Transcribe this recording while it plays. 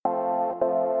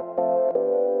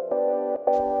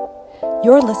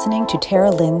You're listening to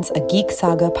Tara Lynn's A Geek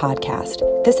Saga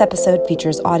podcast. This episode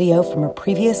features audio from a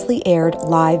previously aired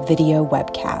live video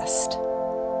webcast.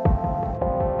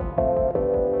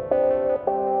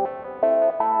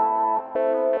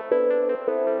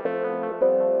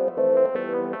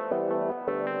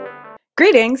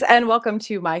 Greetings and welcome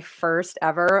to my first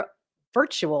ever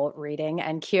virtual reading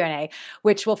and Q&A,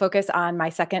 which will focus on my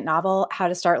second novel, How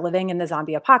to Start Living in the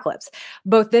Zombie Apocalypse.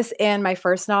 Both this and my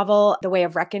first novel, The Way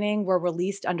of Reckoning, were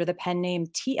released under the pen name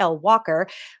T.L. Walker,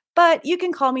 but you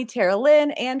can call me Tara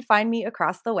Lynn and find me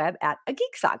across the web at A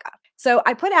Geek Saga. So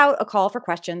I put out a call for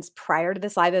questions prior to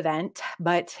this live event,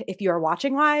 but if you are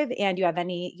watching live and you have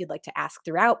any you'd like to ask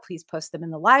throughout, please post them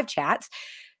in the live chat.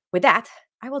 With that,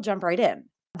 I will jump right in.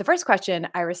 The first question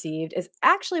I received is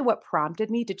actually what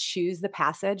prompted me to choose the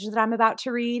passage that I'm about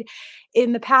to read.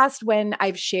 In the past, when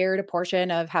I've shared a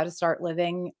portion of How to Start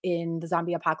Living in the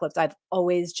Zombie Apocalypse, I've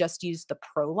always just used the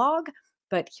prologue.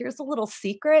 But here's a little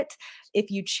secret.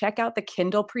 If you check out the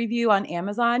Kindle preview on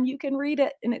Amazon, you can read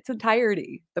it in its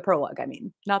entirety. The prologue, I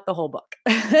mean, not the whole book.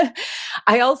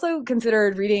 I also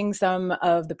considered reading some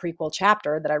of the prequel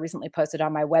chapter that I recently posted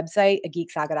on my website,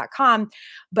 ageeksaga.com,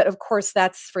 but of course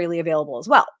that's freely available as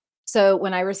well. So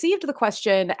when I received the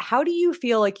question, how do you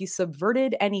feel like you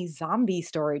subverted any zombie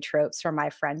story tropes from my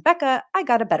friend Becca, I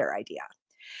got a better idea.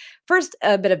 First,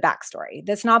 a bit of backstory.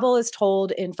 This novel is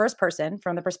told in first person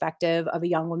from the perspective of a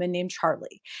young woman named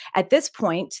Charlie. At this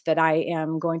point that I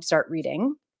am going to start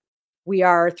reading, we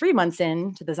are 3 months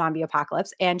into the zombie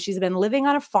apocalypse, and she's been living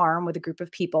on a farm with a group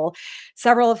of people,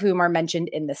 several of whom are mentioned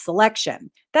in this selection.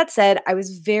 That said, I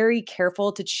was very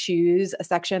careful to choose a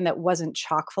section that wasn't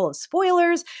chock full of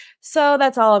spoilers, so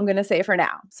that's all I'm going to say for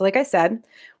now. So like I said,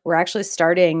 we're actually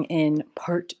starting in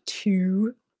part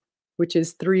 2, which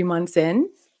is 3 months in.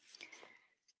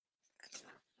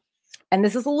 And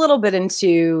this is a little bit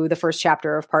into the first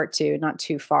chapter of part 2, not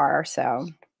too far, So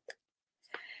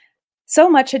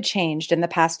much had changed in the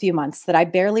past few months that I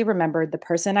barely remembered the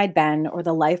person I'd been or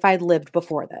the life I'd lived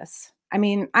before this. I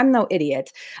mean, I'm no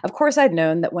idiot. Of course, I'd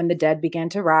known that when the dead began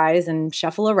to rise and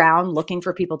shuffle around looking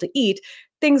for people to eat,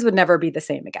 things would never be the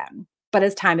same again. But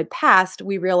as time had passed,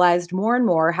 we realized more and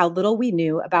more how little we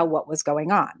knew about what was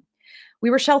going on. We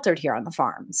were sheltered here on the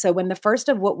farm, so when the first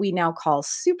of what we now call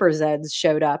Super Zeds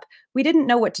showed up, we didn't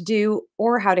know what to do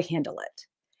or how to handle it.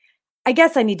 I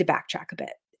guess I need to backtrack a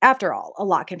bit. After all, a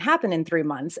lot can happen in 3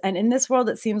 months, and in this world,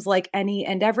 it seems like any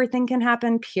and everything can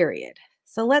happen, period.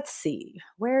 So let's see,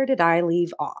 where did I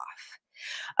leave off?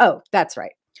 Oh, that's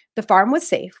right. The farm was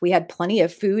safe. We had plenty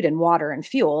of food and water and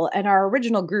fuel, and our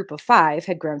original group of 5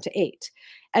 had grown to 8.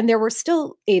 And there were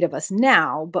still 8 of us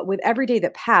now, but with every day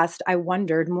that passed, I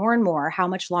wondered more and more how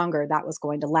much longer that was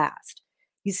going to last.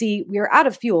 You see, we were out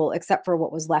of fuel except for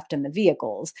what was left in the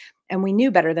vehicles, and we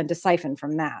knew better than to siphon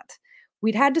from that.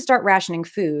 We'd had to start rationing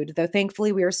food, though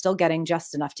thankfully we were still getting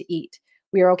just enough to eat.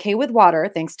 We were okay with water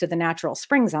thanks to the natural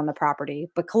springs on the property,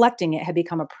 but collecting it had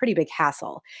become a pretty big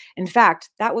hassle. In fact,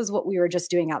 that was what we were just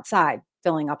doing outside,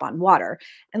 filling up on water.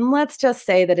 And let's just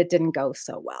say that it didn't go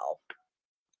so well.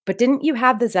 But didn't you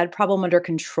have the Zed problem under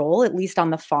control, at least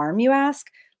on the farm, you ask?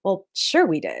 Well, sure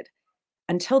we did.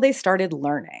 Until they started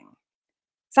learning.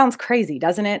 Sounds crazy,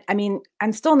 doesn't it? I mean,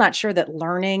 I'm still not sure that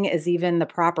learning is even the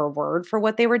proper word for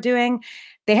what they were doing.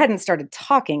 They hadn't started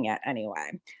talking yet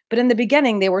anyway. But in the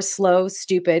beginning, they were slow,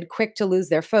 stupid, quick to lose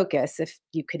their focus, if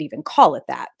you could even call it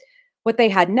that. What they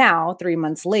had now, 3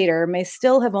 months later, may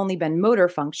still have only been motor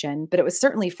function, but it was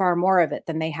certainly far more of it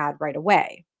than they had right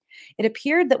away. It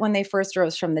appeared that when they first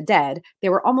rose from the dead, they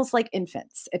were almost like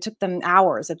infants. It took them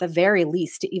hours at the very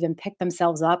least to even pick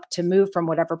themselves up to move from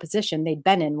whatever position they'd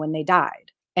been in when they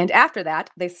died. And after that,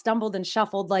 they stumbled and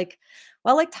shuffled like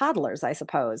toddlers, I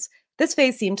suppose. This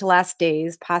phase seemed to last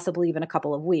days, possibly even a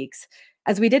couple of weeks,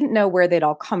 as we didn't know where they'd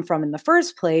all come from in the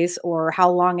first place or how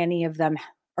long any of them,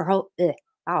 or how,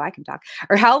 I can talk,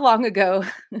 or how long ago,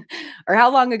 or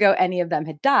how long ago any of them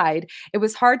had died. It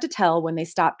was hard to tell when they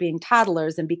stopped being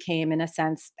toddlers and became, in a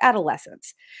sense,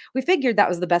 adolescents. We figured that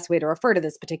was the best way to refer to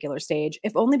this particular stage,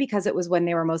 if only because it was when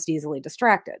they were most easily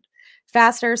distracted.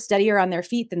 Faster, steadier on their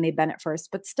feet than they'd been at first,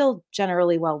 but still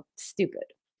generally, stupid.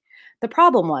 The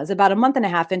problem was, about a month and a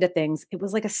half into things, it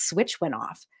was like a switch went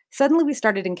off. Suddenly we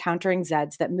started encountering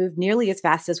Zeds that moved nearly as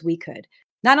fast as we could.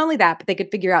 Not only that, but they could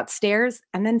figure out stairs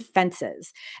and then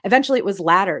fences. Eventually it was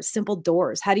ladders, simple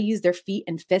doors, how to use their feet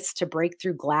and fists to break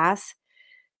through glass.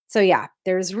 So yeah,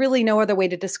 there's really no other way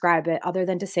to describe it other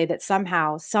than to say that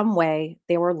somehow, some way,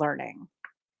 they were learning.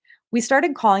 We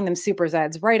started calling them Super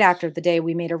Zeds right after the day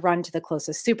we made a run to the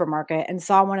closest supermarket and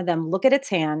saw one of them look at its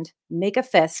hand, make a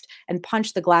fist, and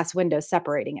punch the glass window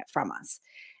separating it from us.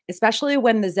 especially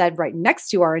when the Zed right next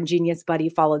to our ingenious buddy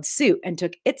followed suit and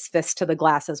took its fist to the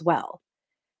glass as well.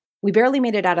 We barely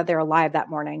made it out of there alive that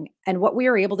morning, and what we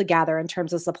were able to gather in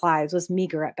terms of supplies was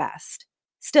meager at best.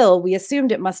 Still, we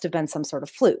assumed it must have been some sort of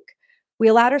fluke. We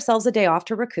allowed ourselves a day off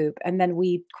to recoup, and then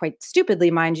we, quite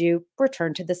stupidly, mind you,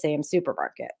 returned to the same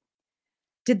supermarket.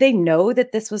 Did they know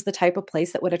that this was the type of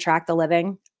place that would attract the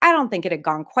living? I don't think it had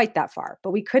gone quite that far,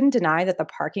 but we couldn't deny that the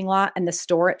parking lot and the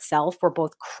store itself were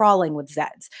both crawling with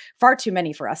Zeds, far too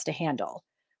many for us to handle.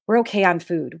 We're okay on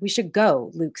food. We should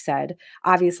go, Luke said,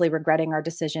 obviously regretting our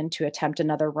decision to attempt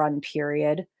another run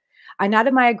period. I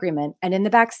nodded my agreement, and in the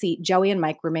back seat, Joey and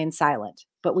Mike remained silent.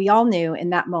 But we all knew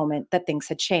in that moment that things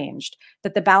had changed,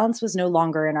 that the balance was no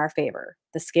longer in our favor.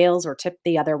 The scales were tipped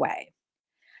the other way.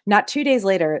 Not 2 days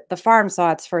later, the farm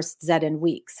saw its first Zed in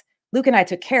weeks. Luke and I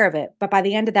took care of it, but by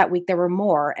the end of that week, there were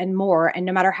more and more, and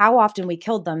no matter how often we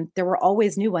killed them, there were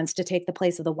always new ones to take the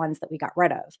place of the ones that we got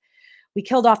rid of. We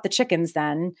killed off the chickens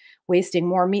then, wasting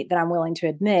more meat than I'm willing to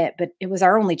admit, but it was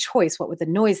our only choice, what with the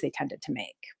noise they tended to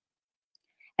make.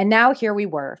 And now here we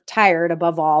were, tired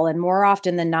above all, and more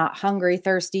often than not, hungry,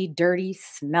 thirsty, dirty,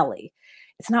 smelly.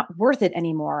 It's not worth it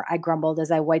anymore, I grumbled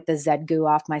as I wiped the Zed goo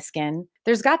off my skin.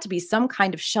 There's got to be some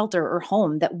kind of shelter or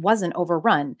home that wasn't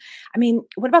overrun. I mean,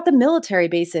 what about the military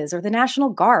bases or the National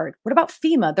Guard? What about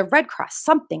FEMA, the Red Cross,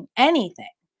 something, anything?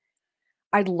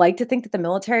 I'd like to think that the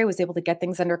military was able to get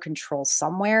things under control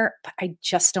somewhere, but I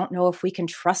just don't know if we can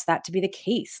trust that to be the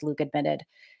case, Luke admitted.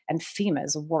 And FEMA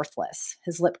is worthless.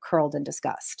 His lip curled in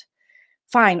disgust.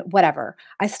 Fine, whatever.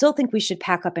 I still think we should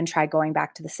pack up and try going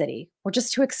back to the city. We're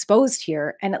just too exposed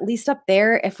here, and at least up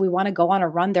there, if we want to go on a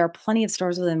run, there are plenty of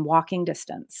stores within walking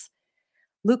distance.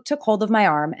 Luke took hold of my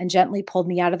arm and gently pulled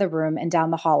me out of the room and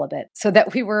down the hall a bit so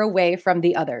that we were away from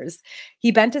the others.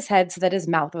 He bent his head so that his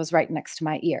mouth was right next to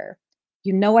my ear.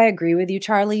 You know I agree with you,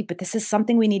 Charlie, but this is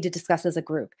something we need to discuss as a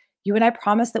group. You and I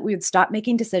promised that we would stop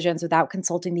making decisions without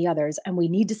consulting the others, and we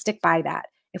need to stick by that.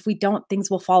 If we don't,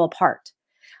 things will fall apart.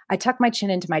 I tucked my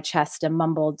chin into my chest and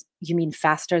mumbled, You mean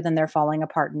faster than they're falling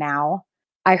apart now?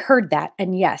 I heard that,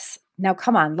 and yes. Now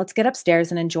come on, let's get upstairs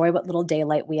and enjoy what little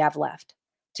daylight we have left.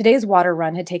 Today's water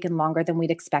run had taken longer than we'd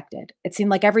expected. It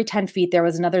seemed like every 10 feet there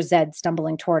was another Zed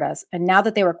stumbling toward us, and now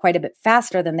that they were quite a bit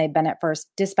faster than they'd been at first,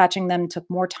 dispatching them took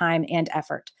more time and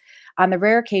effort. On the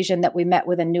rare occasion that we met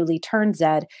with a newly turned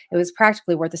Zed, it was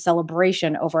practically worth a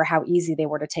celebration over how easy they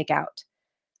were to take out.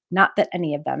 Not that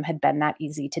any of them had been that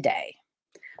easy today.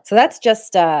 So that's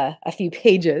just a few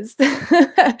pages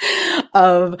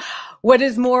of what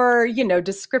is more,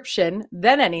 description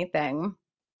than anything.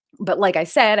 But like I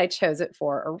said, I chose it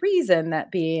for a reason,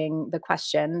 that being the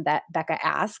question that Becca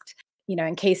asked,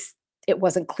 in case it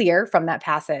wasn't clear from that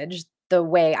passage, the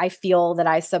way I feel that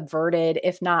I subverted,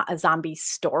 if not a zombie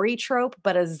story trope,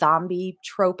 but a zombie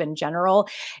trope in general,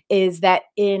 is that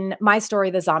in my story,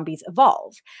 the zombies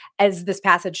evolve. As this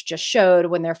passage just showed,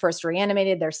 when they're first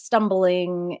reanimated, they're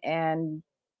stumbling and,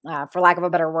 for lack of a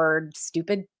better word,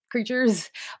 stupid creatures.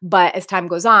 But as time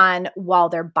goes on, while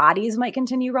their bodies might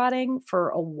continue rotting, for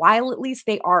a while at least,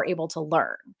 they are able to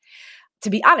learn. To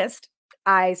be honest,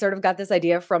 I sort of got this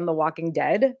idea from The Walking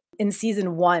Dead. In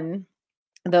season 1,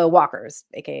 the walkers,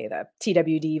 aka the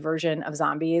TWD version of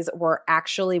zombies, were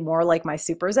actually more like my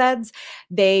super Zeds.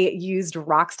 They used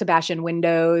rocks to bash in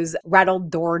windows, rattled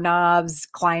doorknobs,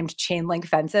 climbed chain link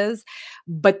fences.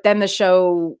 But then the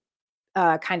show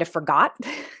kind of forgot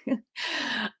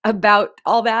about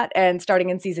all that. And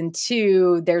starting in season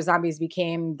 2, their zombies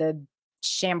became the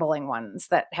shambling ones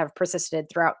that have persisted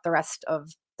throughout the rest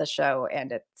of the show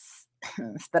and its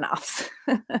spinoffs.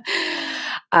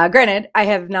 Granted, I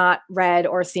have not read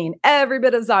or seen every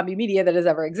bit of zombie media that has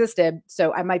ever existed,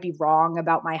 so I might be wrong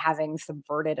about my having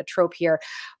subverted a trope here,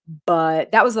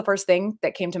 but that was the first thing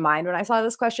that came to mind when I saw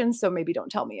this question, so maybe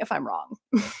don't tell me if I'm wrong.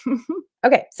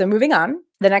 Okay, so moving on.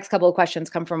 The next couple of questions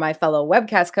come from my fellow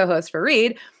webcast co-host,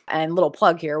 Fareed, and little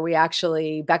plug here,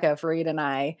 Becca, Fareed, and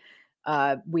I,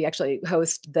 we actually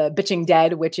host the Bitching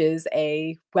Dead, which is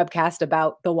a webcast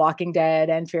about The Walking Dead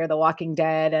and Fear the Walking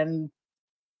Dead and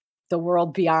the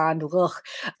world beyond,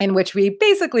 in which we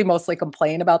basically mostly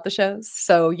complain about the shows.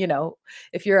 So,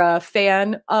 if you're a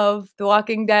fan of The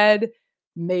Walking Dead,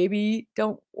 maybe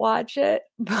don't watch it.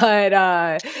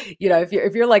 But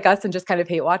if you're like us and just kind of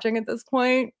hate watching at this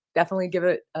point, definitely give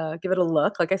it a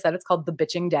look. Like I said, it's called The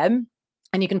Bitching Dead,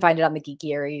 and you can find it on the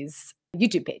Geeky Aries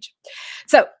YouTube page.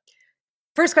 So,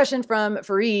 first question from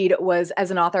Fareed was,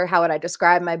 as an author, how would I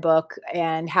describe my book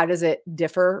and how does it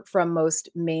differ from most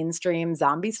mainstream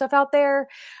zombie stuff out there?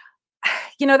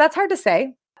 That's hard to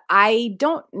say. I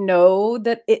don't know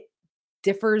that it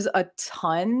differs a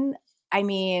ton. I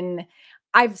mean,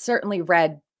 I've certainly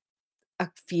read a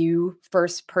few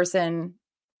first person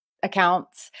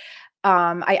accounts.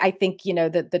 I think,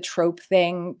 the trope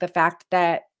thing, the fact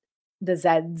that the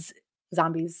Zeds,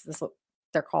 zombies, this what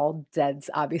they're called, Zeds,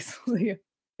 obviously,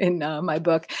 in my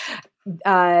book.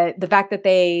 The fact that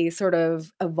they sort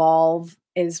of evolve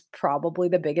is probably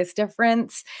the biggest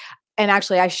difference. And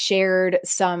actually, I shared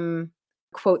some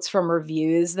quotes from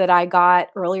reviews that I got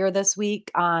earlier this week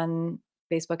on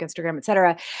Facebook, Instagram,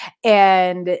 etc.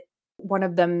 And one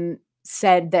of them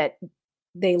said that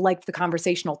they liked the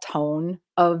conversational tone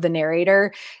of the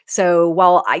narrator. So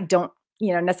while I don't,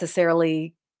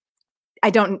 necessarily, I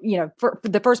don't, for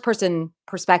the first person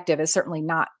perspective is certainly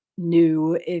not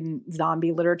new in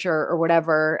zombie literature or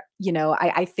whatever.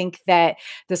 I think that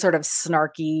the sort of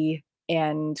snarky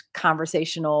and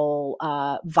conversational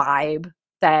vibe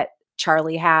that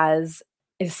Charlie has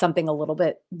is something a little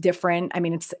bit different. I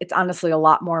mean, it's honestly a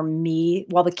lot more me.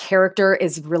 While the character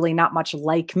is really not much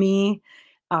like me,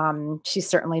 she's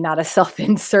certainly not a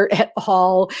self-insert at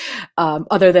all,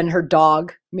 other than her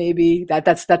dog. Maybe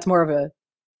that's more of a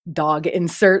dog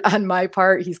insert on my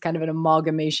part. He's kind of an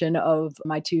amalgamation of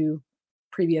my two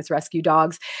previous rescue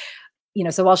dogs.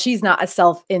 So while she's not a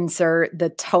self-insert, the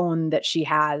tone that she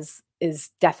has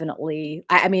is definitely,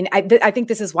 I mean, I think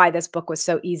this is why this book was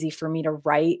so easy for me to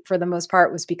write for the most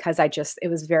part, was because it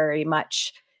was very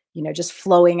much, just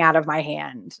flowing out of my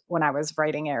hand when I was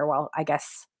writing it, or well, I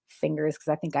guess fingers, because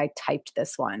I think I typed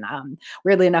this one.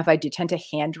 Weirdly enough, I do tend to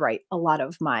handwrite a lot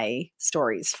of my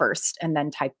stories first and then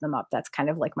type them up. That's kind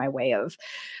of like my way of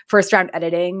first round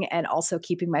editing, and also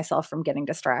keeping myself from getting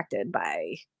distracted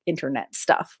by internet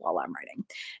stuff while I'm writing.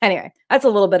 Anyway, that's a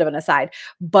little bit of an aside,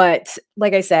 but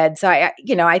like I said, so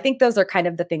I think those are kind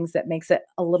of the things that makes it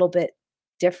a little bit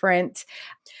different.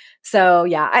 So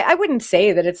yeah, I wouldn't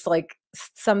say that it's like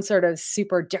some sort of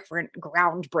super different,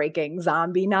 groundbreaking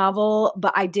zombie novel,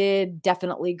 but I did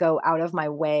definitely go out of my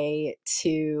way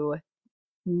to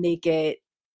make it,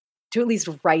 to at least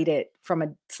write it from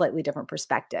a slightly different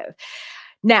perspective.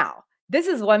 Now, this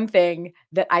is one thing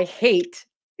that I hate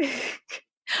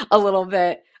a little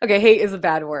bit. Okay, hate is a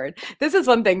bad word. This is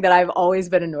one thing that I've always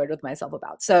been annoyed with myself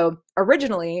about. So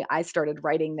originally, I started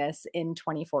writing this in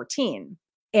 2014.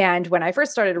 And when I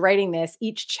first started writing this,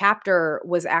 each chapter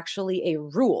was actually a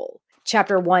rule.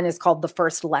 Chapter 1 is called The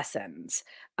First Lessons.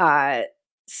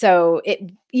 So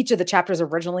each of the chapters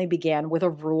originally began with a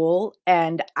rule,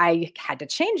 and I had to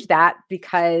change that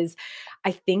because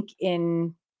I think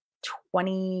in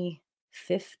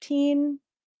 2015,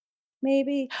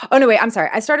 maybe. Oh, no, wait, I'm sorry.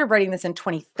 I started writing this in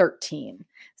 2013.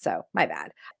 So my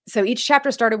bad. So each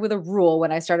chapter started with a rule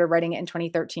when I started writing it in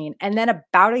 2013. And then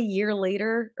about a year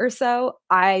later or so,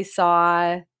 I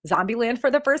saw Zombieland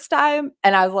for the first time.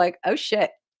 And I was like, oh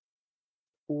shit,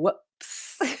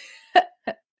 whoops.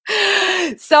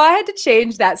 So I had to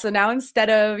change that. So now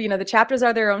instead of, the chapters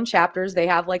are their own chapters, they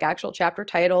have like actual chapter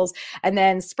titles, and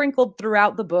then sprinkled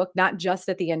throughout the book, not just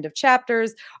at the end of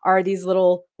chapters, are these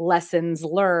little lessons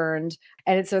learned.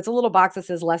 And so it's a little box that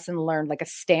says lesson learned, like a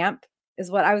stamp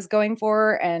is what I was going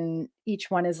for. And each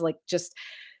one is like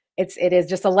it is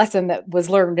just a lesson that was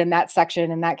learned in that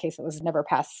section. In that case, it was never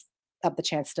passed up the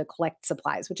chance to collect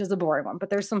supplies, which is a boring one,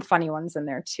 but there's some funny ones in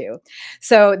there too.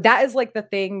 So that is like the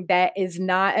thing that is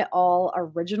not at all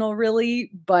original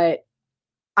really, but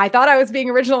I thought I was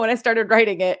being original when I started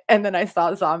writing it. And then I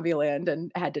saw Zombieland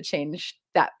and had to change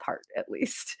that part at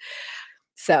least.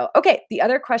 So, okay. The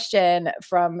other question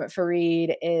from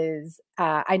Fareed is,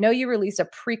 I know you released a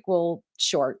prequel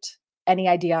short. Any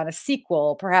idea on a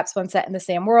sequel, perhaps one set in the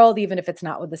same world, even if it's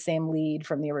not with the same lead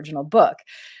from the original book?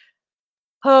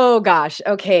 Oh gosh.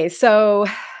 Okay. So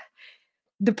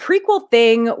the prequel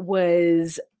thing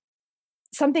was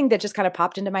something that just kind of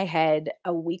popped into my head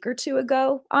a week or two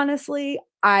ago, honestly.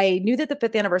 I knew that the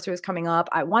 5th anniversary was coming up.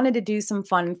 I wanted to do some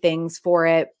fun things for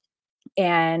it.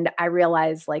 And I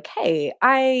realized like, hey,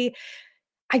 I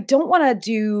don't want to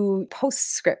do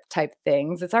postscript type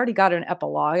things. It's already got an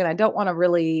epilogue, and I don't want to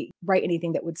really write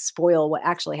anything that would spoil what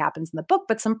actually happens in the book,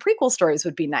 but some prequel stories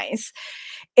would be nice.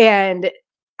 And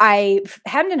I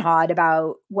hemmed and hawed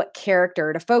about what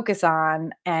character to focus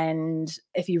on. And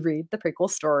if you read the prequel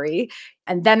story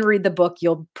and then read the book,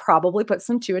 you'll probably put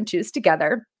some two and twos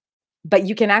together. But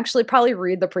you can actually probably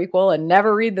read the prequel and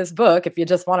never read this book if you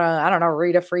just want to, I don't know,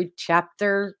 read a free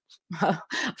chapter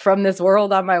from this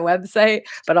world on my website.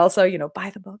 But also, buy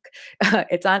the book.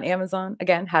 It's on Amazon.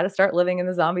 Again, How to Start Living in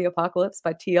the Zombie Apocalypse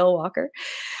by T.L. Walker.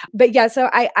 But yeah, so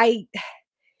I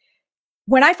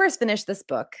when I first finished this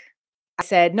book, I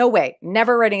said, no way,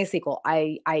 never writing a sequel.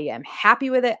 I am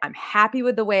happy with it. I'm happy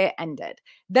with the way it ended.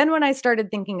 Then when I started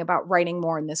thinking about writing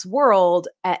more in this world,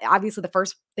 obviously the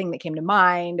first thing that came to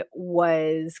mind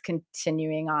was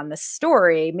continuing on the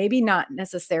story. Maybe not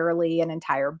necessarily an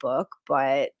entire book,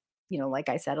 but like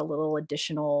I said, a little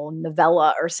additional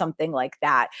novella or something like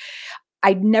that.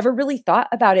 I'd never really thought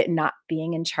about it not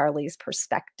being in Charlie's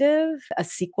perspective, a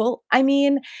sequel, I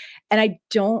mean, and I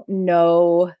don't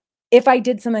know if I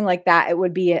did something like that, it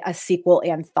would be a sequel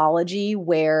anthology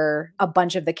where a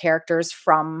bunch of the characters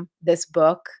from this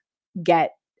book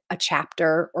get a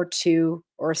chapter or two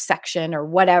or a section or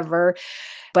whatever.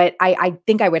 But I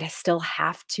think I would still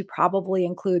have to probably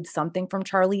include something from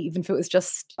Charlie, even if it was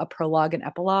just a prologue and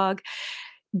epilogue.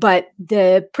 But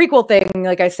the prequel thing,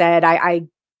 like I said, I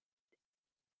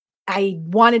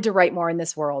wanted to write more in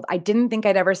this world. I didn't think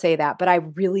I'd ever say that, but I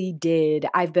really did.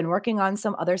 I've been working on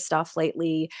some other stuff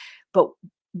lately, but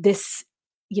this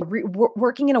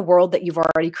working in a world that you've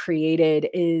already created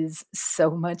is so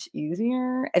much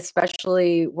easier,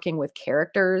 especially working with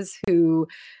characters who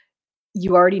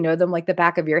you already know them like the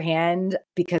back of your hand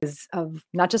because of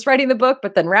not just writing the book,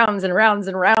 but then rounds and rounds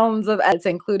and rounds of edits,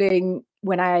 including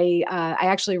when I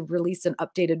actually released an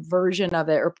updated version of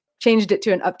it or changed it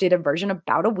to an updated version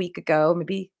about a week ago,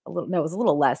 maybe a little, no, it was a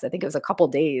little less. I think it was a couple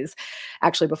days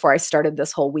actually before I started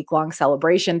this whole week-long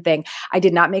celebration thing. I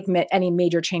did not make any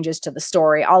major changes to the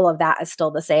story. All of that is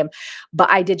still the same, but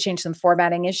I did change some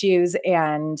formatting issues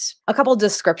and a couple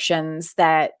descriptions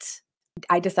that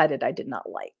I decided I did not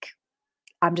like.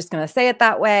 I'm just going to say it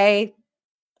that way.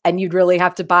 And you'd really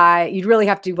have to,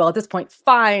 well, at this point,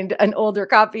 find an older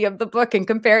copy of the book and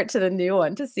compare it to the new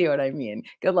one to see what I mean.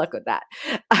 Good luck with that.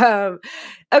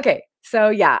 Okay. So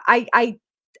yeah, I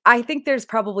think there's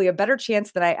probably a better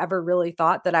chance than I ever really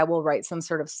thought that I will write some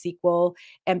sort of sequel.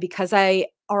 And because I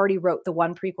already wrote the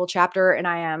one prequel chapter and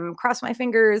I am, cross my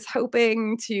fingers,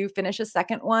 hoping to finish a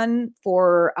second one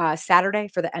for Saturday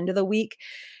for the end of the week,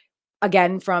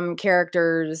 again, from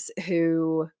characters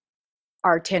who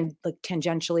are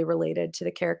tangentially related to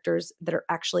the characters that are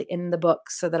actually in the book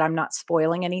so that I'm not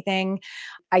spoiling anything.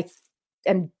 I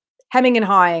am hemming and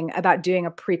hawing about doing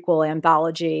a prequel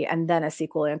anthology and then a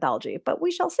sequel anthology, but we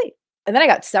shall see. And then I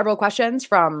got several questions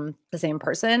from the same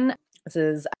person. This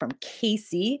is from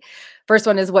Casey. First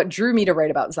one is, what drew me to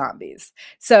write about zombies?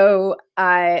 So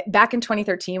back in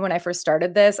 2013, when I first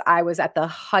started this, I was at the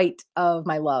height of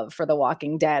my love for The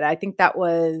Walking Dead. I think that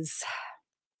was,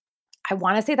 I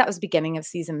want to say that was beginning of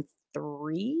season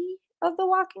 3 of The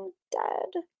Walking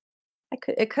Dead.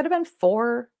 It could have been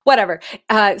 4, whatever.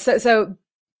 So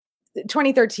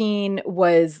 2013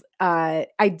 was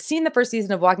I'd seen the first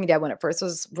season of Walking Dead when it first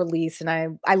was released, and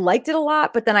I liked it a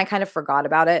lot, but then I kind of forgot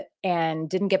about it and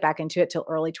didn't get back into it till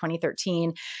early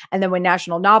 2013. And then when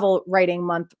National Novel Writing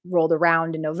Month rolled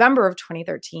around in November of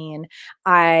 2013,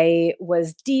 I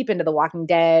was deep into The Walking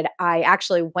Dead. I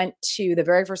actually went to the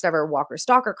very first ever Walker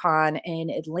Stalker Con in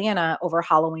Atlanta over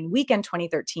Halloween weekend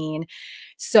 2013.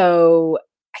 So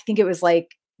I think it was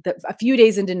like a few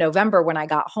days into November when I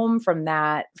got home from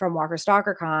Walker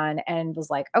Stalker Con and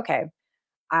was like, okay,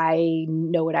 I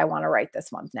know what I want to write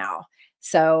this month now.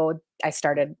 So I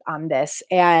started on this,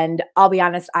 and I'll be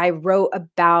honest, I wrote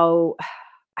about,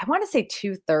 I want to say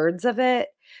 2/3 of it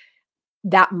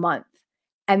that month.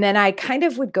 And then I kind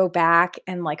of would go back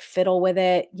and like fiddle with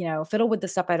it, fiddle with the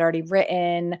stuff I'd already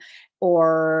written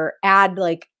or add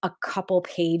like a couple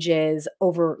pages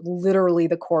over literally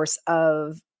the course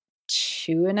of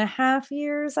 2.5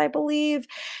 years, I believe.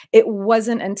 It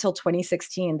wasn't until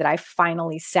 2016 that I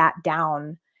finally sat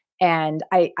down and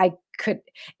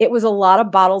it was a lot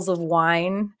of bottles of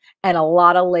wine and a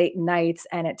lot of late nights.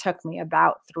 And it took me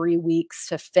about 3 weeks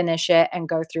to finish it and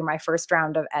go through my first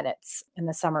round of edits in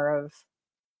the summer of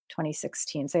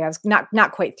 2016. So I was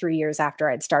not quite 3 years after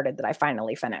I'd started that I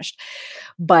finally finished.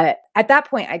 But at that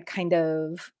point,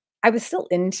 I was still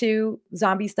into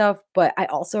zombie stuff, but I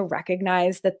also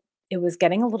recognized that it was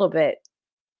getting a little bit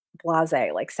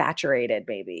blasé, like saturated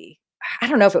maybe. I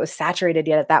don't know if it was saturated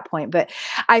yet at that point, but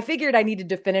I figured I needed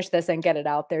to finish this and get it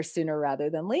out there sooner rather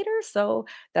than later. So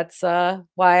that's why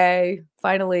I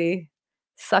finally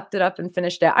sucked it up and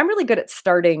finished it. I'm really good at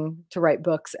starting to write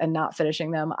books and not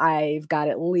finishing them. I've got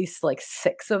at least like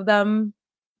 6 of them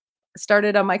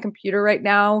started on my computer right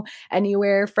now,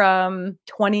 anywhere from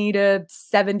 20 to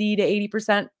 70 to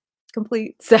 80%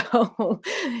 complete. So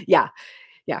yeah,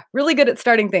 really good at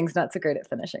starting things, not so great at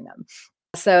finishing them.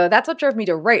 So that's what drove me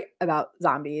to write about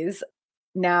zombies.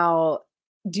 Now,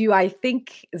 do I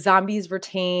think zombies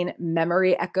retain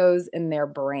memory echoes in their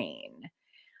brain?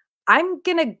 I'm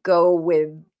going to go with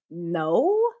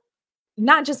no.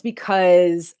 Not just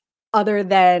because other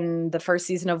than the first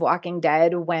season of Walking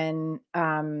Dead when,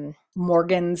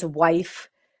 Morgan's wife,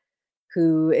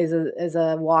 who is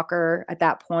a walker at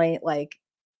that point, like,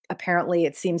 apparently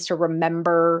it seems to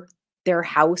remember their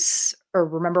house or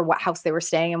remember what house they were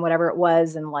staying in, whatever it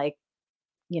was, and, like,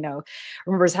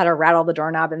 remembers how to rattle the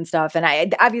doorknob and stuff, and I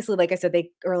obviously, like I said,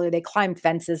 they climbed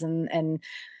fences and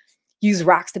use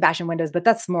rocks to bash in windows, but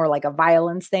that's more like a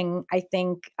violence thing, I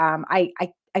think.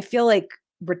 I feel like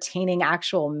retaining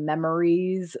actual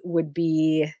memories would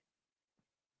be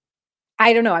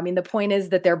I don't know. I mean, the point is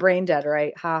that they're brain dead,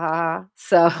 right? Ha ha ha.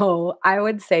 So I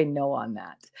would say no on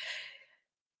that.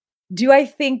 Do I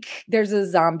think there's a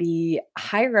zombie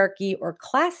hierarchy or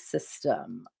class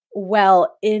system?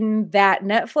 Well, in that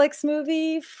Netflix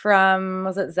movie from,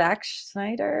 was it Zack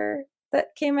Snyder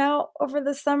that came out over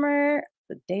the summer?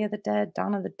 The Day of the Dead,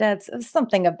 Dawn of the Dead,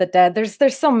 something of the dead.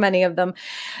 There's so many of them.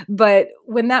 But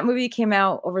when that movie came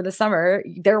out over the summer,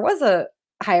 there was a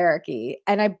hierarchy.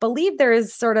 And I believe there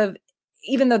is sort of,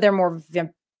 even though they're more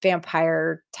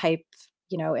vampire type,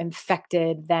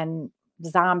 infected than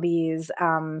zombies,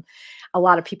 a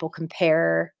lot of people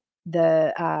compare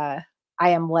the I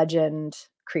Am Legend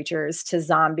creatures to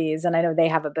zombies, and I know they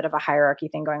have a bit of a hierarchy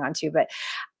thing going on too. But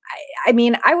I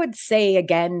mean, I would say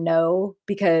again, no,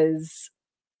 because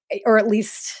or at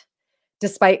least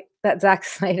despite that Zack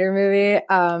Snyder movie,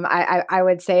 I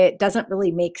would say it doesn't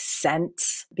really make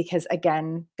sense because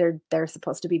again, they're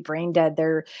supposed to be brain dead.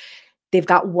 They've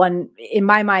got one in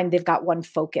my mind, they've got one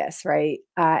focus, right?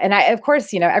 And I of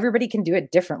course, everybody can do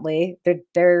it differently.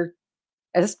 They're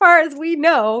as far as we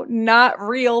know, not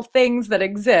real things that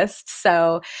exist.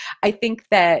 So I think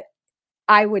that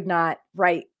I would not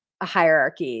write a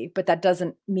hierarchy, but that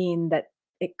doesn't mean that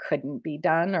it couldn't be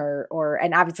done or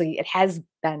and obviously it has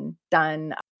been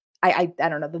done. I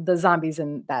don't know, the zombies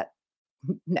in that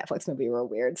Netflix movie were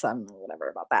weird, so I'm whatever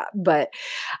about that. But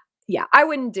yeah, I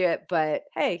wouldn't do it, but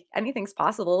hey, anything's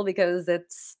possible because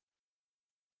it's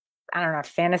I don't know,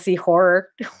 fantasy horror.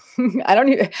 I don't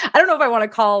know if I wanna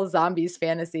call zombies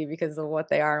fantasy because of what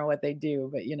they are and what they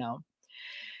do, but,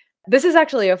 This is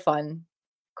actually a fun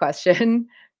question.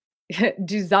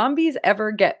 Do zombies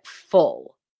ever get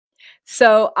full?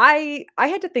 So I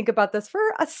had to think about this for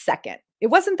a second. It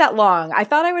wasn't that long. I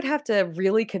thought I would have to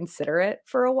really consider it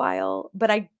for a while, but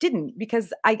I didn't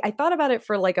because I thought about it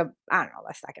for like I don't know,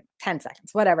 a second, 10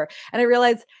 seconds, whatever. And I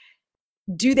realized,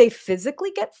 do they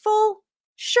physically get full?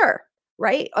 Sure,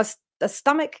 right? A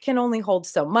stomach can only hold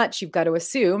so much. You've got to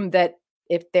assume that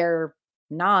if they're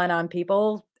gnawing on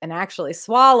people and actually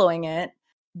swallowing it,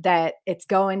 that it's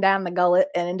going down the gullet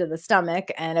and into the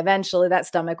stomach, and eventually that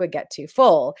stomach would get too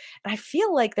full. And I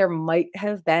feel like there might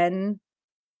have been,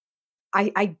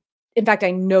 I in fact,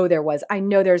 I know there was. I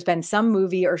know there's been some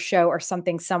movie or show or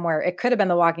something somewhere. It could have been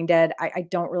The Walking Dead. I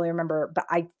don't really remember, but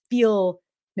I feel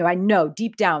no, I know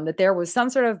deep down that there was some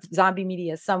sort of zombie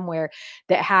media somewhere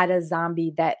that had a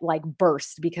zombie that like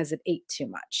burst because it ate too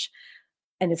much.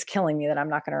 And it's killing me that I'm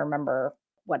not going to remember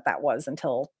what that was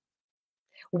until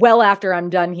well after I'm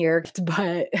done here.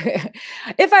 But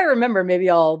if I remember, maybe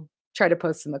I'll try to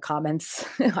post in the comments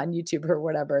on YouTube or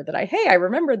whatever that hey, I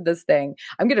remembered this thing.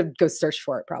 I'm going to go search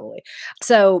for it probably.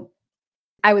 So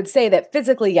I would say that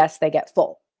physically, yes, they get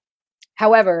full.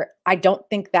 However, I don't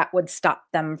think that would stop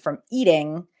them from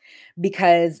eating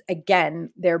because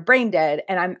again, they're brain dead.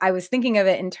 And I was thinking of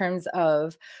it in terms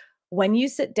of when you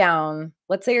sit down,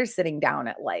 let's say you're sitting down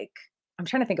at like, I'm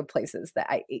trying to think of places that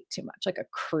I ate too much, like a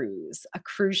cruise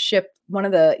ship, one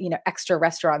of the, extra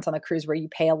restaurants on the cruise where you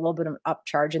pay a little bit of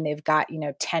upcharge and they've got,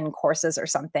 10 courses or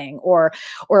something, or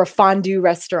a fondue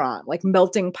restaurant, like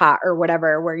Melting Pot or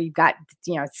whatever, where you've got,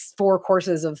 4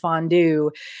 courses of fondue.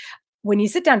 When you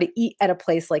sit down to eat at a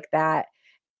place like that,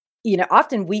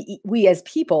 often we as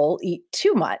people eat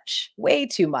too much, way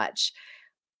too much,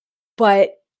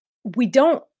 but we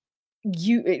don't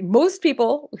most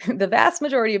people, the vast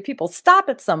majority of people stop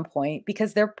at some point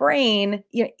because their brain,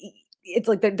 it's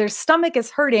like their stomach is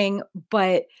hurting,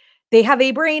 but they have a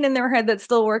brain in their head that's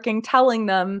still working, telling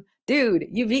them, dude,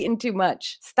 you've eaten too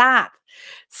much, stop.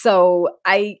 So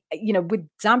with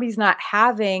zombies not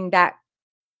having that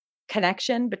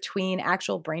connection between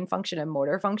actual brain function and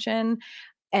motor function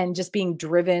and just being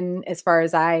driven as far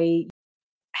as I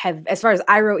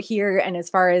wrote here and as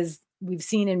far as we've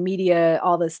seen in media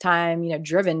all this time,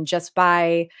 driven just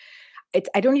by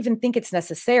I don't even think it's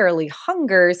necessarily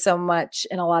hunger so much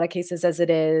in a lot of cases as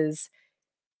it is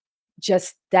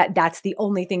just that's the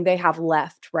only thing they have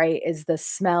left, right? Is the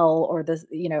smell or the,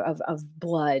 of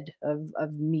blood,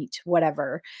 of meat,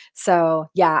 whatever. So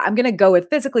yeah, I'm gonna go with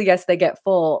physically, yes, they get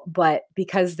full, but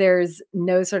because there's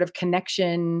no sort of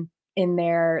connection in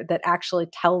there that actually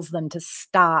tells them to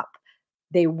stop,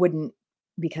 they wouldn't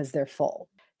because they're full.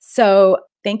 So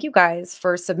thank you guys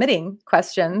for submitting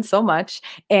questions so much.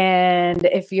 And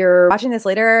if you're watching this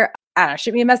later, I don't know,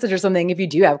 shoot me a message or something. If you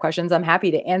do have questions, I'm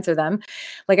happy to answer them.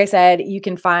 Like I said, you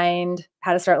can find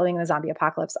How to Start Living in the Zombie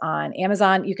Apocalypse on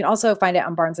Amazon. You can also find it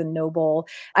on Barnes and Noble.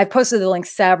 I've posted the link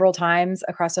several times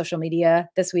across social media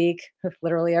this week,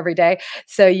 literally every day.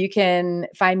 So you can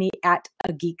find me at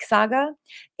A Geek Saga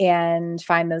and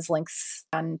find those links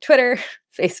on Twitter,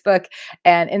 Facebook,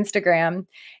 and Instagram.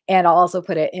 And I'll also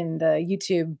put it in the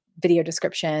YouTube video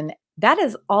description. That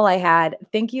is all I had.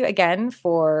 Thank you again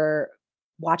for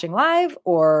watching live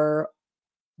or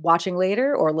watching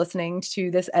later or listening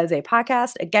to this as a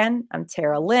podcast. Again, I'm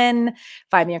Tara Lynn.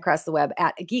 Find me across the web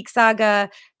at A Geek Saga.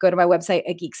 Go to my website,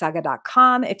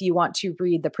 ageeksaga.com, if you want to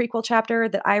read the prequel chapter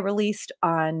that I released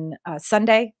on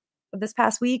Sunday of this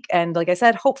past week. And like I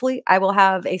said, hopefully I will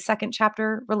have a second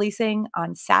chapter releasing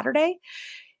on Saturday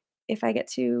if I get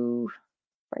to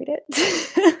write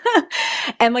it.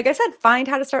 And like I said, find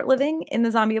How to Start Living in the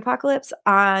Zombie Apocalypse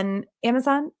on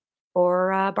Amazon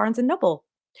or Barnes and Noble.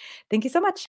 Thank you so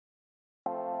much.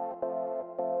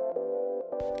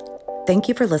 Thank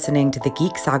you for listening to the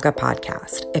Geek Saga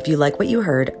podcast. If you like what you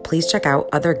heard, please check out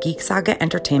other Geek Saga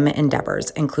entertainment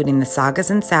endeavors, including the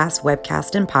Sagas and Sass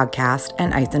webcast and podcast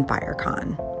and Ice and Fire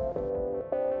Con.